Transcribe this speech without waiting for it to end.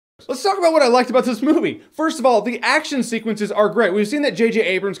Let's talk about what I liked about this movie. First of all, the action sequences are great. We've seen that J.J.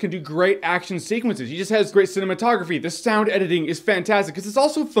 Abrams can do great action sequences. He just has great cinematography. The sound editing is fantastic because it's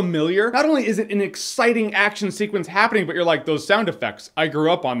also familiar. Not only is it an exciting action sequence happening, but you're like, those sound effects, I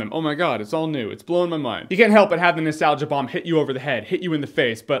grew up on them. Oh my God, it's all new. It's blowing my mind. You can't help but have the nostalgia bomb hit you over the head, hit you in the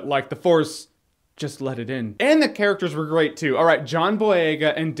face, but like the Force, just let it in. And the characters were great too. All right, John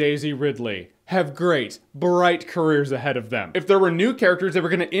Boyega and Daisy Ridley have great, bright careers ahead of them. If there were new characters that were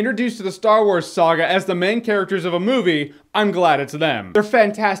going to introduce to the Star Wars saga as the main characters of a movie, I'm glad it's them. They're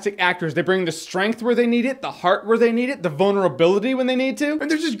fantastic actors. They bring the strength where they need it, the heart where they need it, the vulnerability when they need to,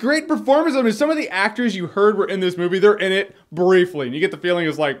 and there's just great performances. I mean, some of the actors you heard were in this movie, they're in it briefly, and you get the feeling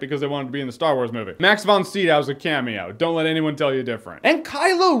it's like because they wanted to be in the Star Wars movie. Max von Sydow's a cameo. Don't let anyone tell you different. And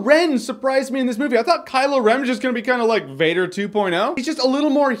Kylo Ren surprised me in this movie. I thought Kylo Ren was just going to be kind of like Vader 2.0. He's just a little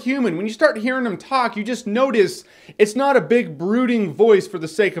more human. When you start hearing him talk, you just notice it's not a big brooding voice for the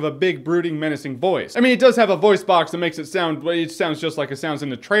sake of a big brooding menacing voice. I mean, it does have a voice box that makes it sound, well, it sounds just like it sounds in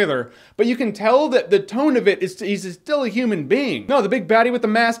the trailer, but you can tell that the tone of it is he's still a human being. No, the big baddie with the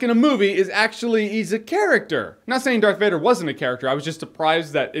mask in a movie is actually, he's a character. I'm not saying Darth Vader wasn't a character. I was just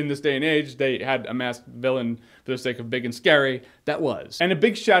surprised that in this day and age they had a masked villain for the sake of big and scary. That was. And a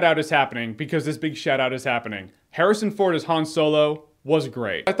big shout out is happening because this big shout out is happening. Harrison Ford as Han Solo was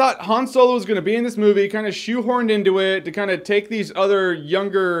great. I thought Han Solo was going to be in this movie, kind of shoehorned into it to kind of take these other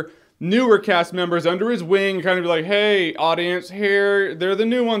younger, newer cast members under his wing, kind of be like, hey, audience, here, they're the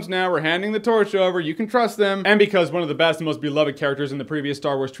new ones now, we're handing the torch over, you can trust them. And because one of the best and most beloved characters in the previous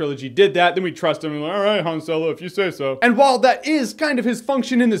Star Wars trilogy did that, then we trust him and like, all right, Han Solo, if you say so. And while that is kind of his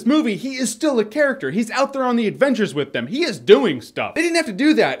function in this movie, he is still a character. He's out there on the adventures with them. He is doing stuff. They didn't have to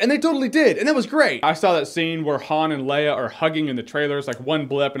do that, and they totally did, and that was great. I saw that scene where Han and Leia are hugging in the trailer. It's like one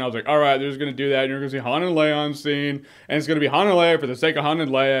blip, and I was like, all right, they're just gonna do that, and you're gonna see Han and Leia on scene, and it's gonna be Han and Leia for the sake of Han and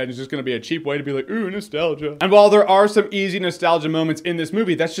Leia, and it's just gonna be a cheap way to be like, ooh, nostalgia. And while there are some easy nostalgia moments in this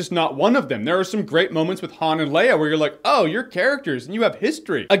movie, that's just not one of them. There are some great moments with Han and Leia where you're like, oh, you're characters and you have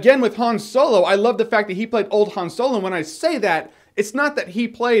history. Again, with Han Solo, I love the fact that he played old Han Solo. And when I say that, it's not that he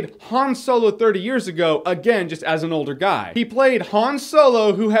played Han Solo 30 years ago, again, just as an older guy. He played Han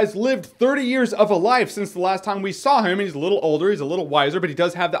Solo who has lived 30 years of a life since the last time we saw him. And he's a little older, he's a little wiser, but he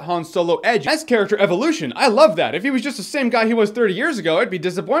does have that Han Solo edge. That's character evolution. I love that. If he was just the same guy he was 30 years ago, I'd be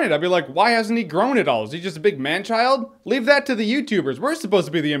disappointed. I'd be like, why hasn't he grown at all? Is he just a big man-child? Leave that to the YouTubers. We're supposed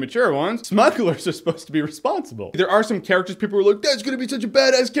to be the immature ones. Smugglers are supposed to be responsible. There are some characters people were like, that's gonna be such a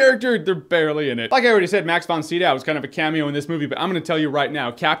badass character. They're barely in it. Like I already said, Max von Sydow was kind of a cameo in this movie, but I'm gonna tell you right now,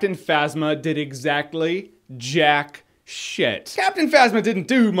 Captain Phasma did exactly jack shit. Captain Phasma didn't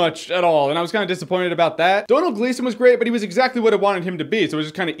do much at all, and I was kind of disappointed about that. Domhnall Gleeson was great, but he was exactly what I wanted him to be, so it was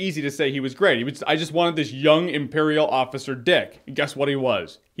just kind of easy to say he was great. I just wanted this young Imperial officer dick. And guess what he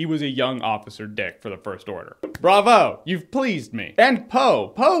was? He was a young officer dick for the First Order. Bravo, you've pleased me. And Poe.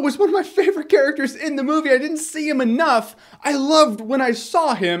 Poe was one of my favorite characters in the movie. I didn't see him enough. I loved when I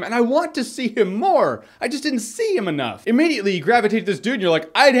saw him, and I want to see him more. I just didn't see him enough. Immediately, you gravitate to this dude, and you're like,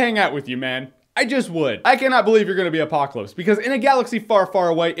 I'd hang out with you, man. I just would. I cannot believe you're gonna be Apocalypse, because in a galaxy far, far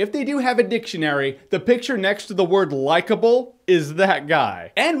away, if they do have a dictionary, the picture next to the word likable is that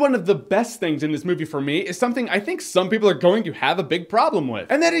guy. And one of the best things in this movie for me is something I think some people are going to have a big problem with.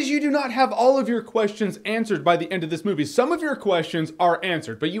 And that is you do not have all of your questions answered by the end of this movie. Some of your questions are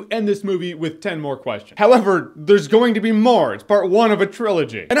answered, but you end this movie with 10 more questions. However, there's going to be more. It's part one of a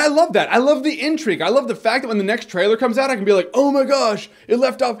trilogy. And I love that. I love the intrigue. I love the fact that when the next trailer comes out, I can be like, oh my gosh, it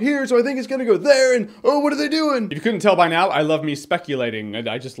left off here, so I think it's gonna go there, and oh, what are they doing? If you couldn't tell by now, I love me speculating, and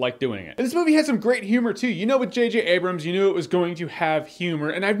I just like doing it. And this movie had some great humor too. You know, with J.J. Abrams, you knew it was going to have humor,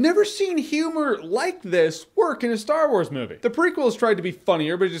 and I've never seen humor like this work in a Star Wars movie. The prequels tried to be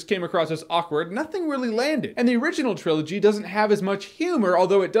funnier, but it just came across as awkward. Nothing really landed. And the original trilogy doesn't have as much humor,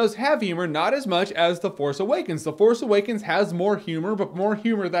 although it does have humor, not as much as The Force Awakens. The Force Awakens has more humor, but more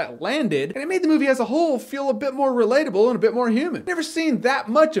humor that landed, and it made the movie as a whole feel a bit more relatable and a bit more human. Never seen that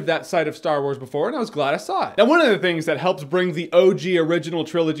much of that side of Star Wars before, and I was glad I saw it. Now, one of the things that helps bring the OG original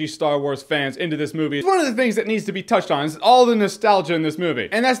trilogy Star Wars fans into this movie is one of the things that needs to be touched on is all the nostalgia in this movie.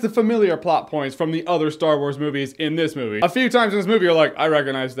 And that's the familiar plot points from the other Star Wars movies in this movie. A few times in this movie, you're like, I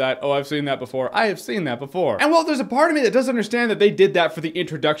recognize that. Oh, I've seen that before. I have seen that before. And while there's a part of me that does understand that they did that for the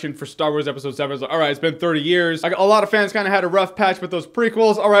introduction for Star Wars Episode 7, it's like, all right, it's been 30 years. Like, a lot of fans kind of had a rough patch with those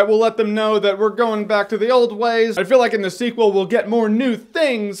prequels. All right, we'll let them know that we're going back to the old ways. I feel like in the sequel, we'll get more new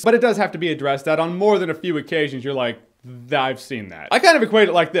things, but it does have to be addressed that on more than a few occasions, you're like, I've seen that. I kind of equate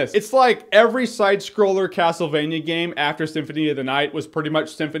it like this. It's like every side-scroller Castlevania game after Symphony of the Night was pretty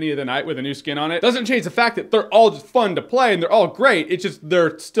much Symphony of the Night with a new skin on it. Doesn't change the fact that they're all just fun to play and they're all great. It's just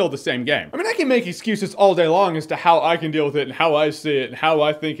they're still the same game. I mean, I can make excuses all day long as to how I can deal with it and how I see it and how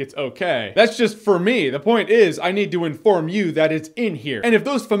I think it's okay. That's just for me. The point is, I need to inform you that it's in here. And if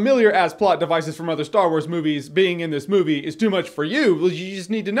those familiar-ass plot devices from other Star Wars movies being in this movie is too much for you, well, you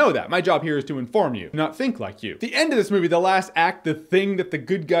just need to know that. My job here is to inform you, not think like you. The end of this movie, the last act, the thing that the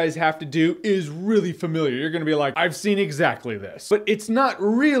good guys have to do is really familiar. You're gonna be like, I've seen exactly this. But it's not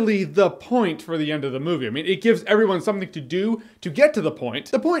really the point for the end of the movie. I mean, it gives everyone something to do to get to the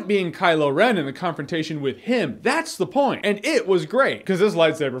point. The point being Kylo Ren and the confrontation with him. That's the point. And it was great. Because this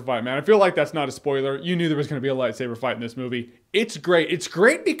lightsaber fight, man, I feel like that's not a spoiler. You knew there was gonna be a lightsaber fight in this movie. It's great. It's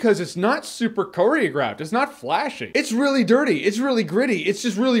great because it's not super choreographed. It's not flashy. It's really dirty. It's really gritty. It's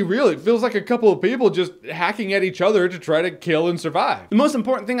just really real. It feels like a couple of people just hacking at each other to try to kill and survive. The most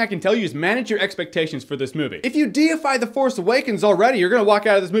important thing I can tell you is manage your expectations for this movie. If you deify The Force Awakens already, you're gonna walk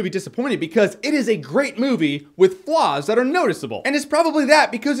out of this movie disappointed because it is a great movie with flaws that are noticeable. And it's probably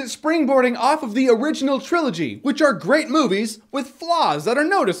that because it's springboarding off of the original trilogy, which are great movies with flaws that are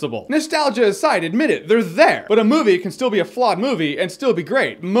noticeable. Nostalgia aside, admit it, they're there. But a movie can still be a flawed movie and still be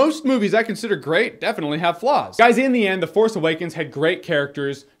great. Most movies I consider great definitely have flaws. Guys, in the end, The Force Awakens had great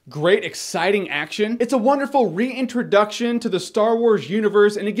characters, great exciting action. It's a wonderful reintroduction to the Star Wars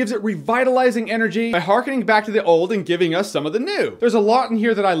universe, and it gives it revitalizing energy by harkening back to the old and giving us some of the new. There's a lot in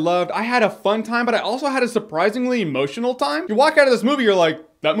here that I loved. I had a fun time, but I also had a surprisingly emotional time. You walk out of this movie, you're like,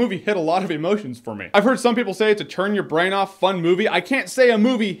 that movie hit a lot of emotions for me. I've heard some people say it's a turn your brain off fun movie. I can't say a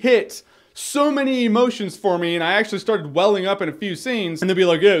movie hit so many emotions for me, and I actually started welling up in a few scenes, and they'll be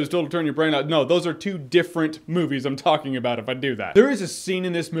like, yeah, it was total turn your brain out. No, those are two different movies I'm talking about if I do that. There is a scene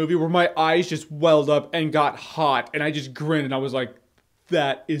in this movie where my eyes just welled up and got hot, and I just grinned, and I was like,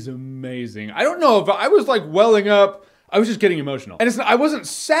 that is amazing. I don't know if I was like welling up. I was just getting emotional. And I wasn't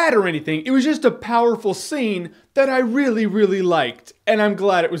sad or anything. It was just a powerful scene that I really, really liked. And I'm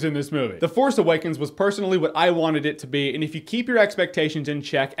glad it was in this movie. The Force Awakens was personally what I wanted it to be. And if you keep your expectations in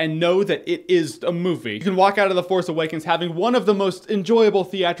check and know that it is a movie, you can walk out of The Force Awakens having one of the most enjoyable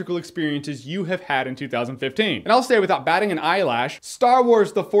theatrical experiences you have had in 2015. And I'll say without batting an eyelash, Star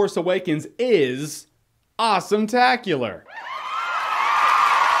Wars The Force Awakens is awesome-tacular.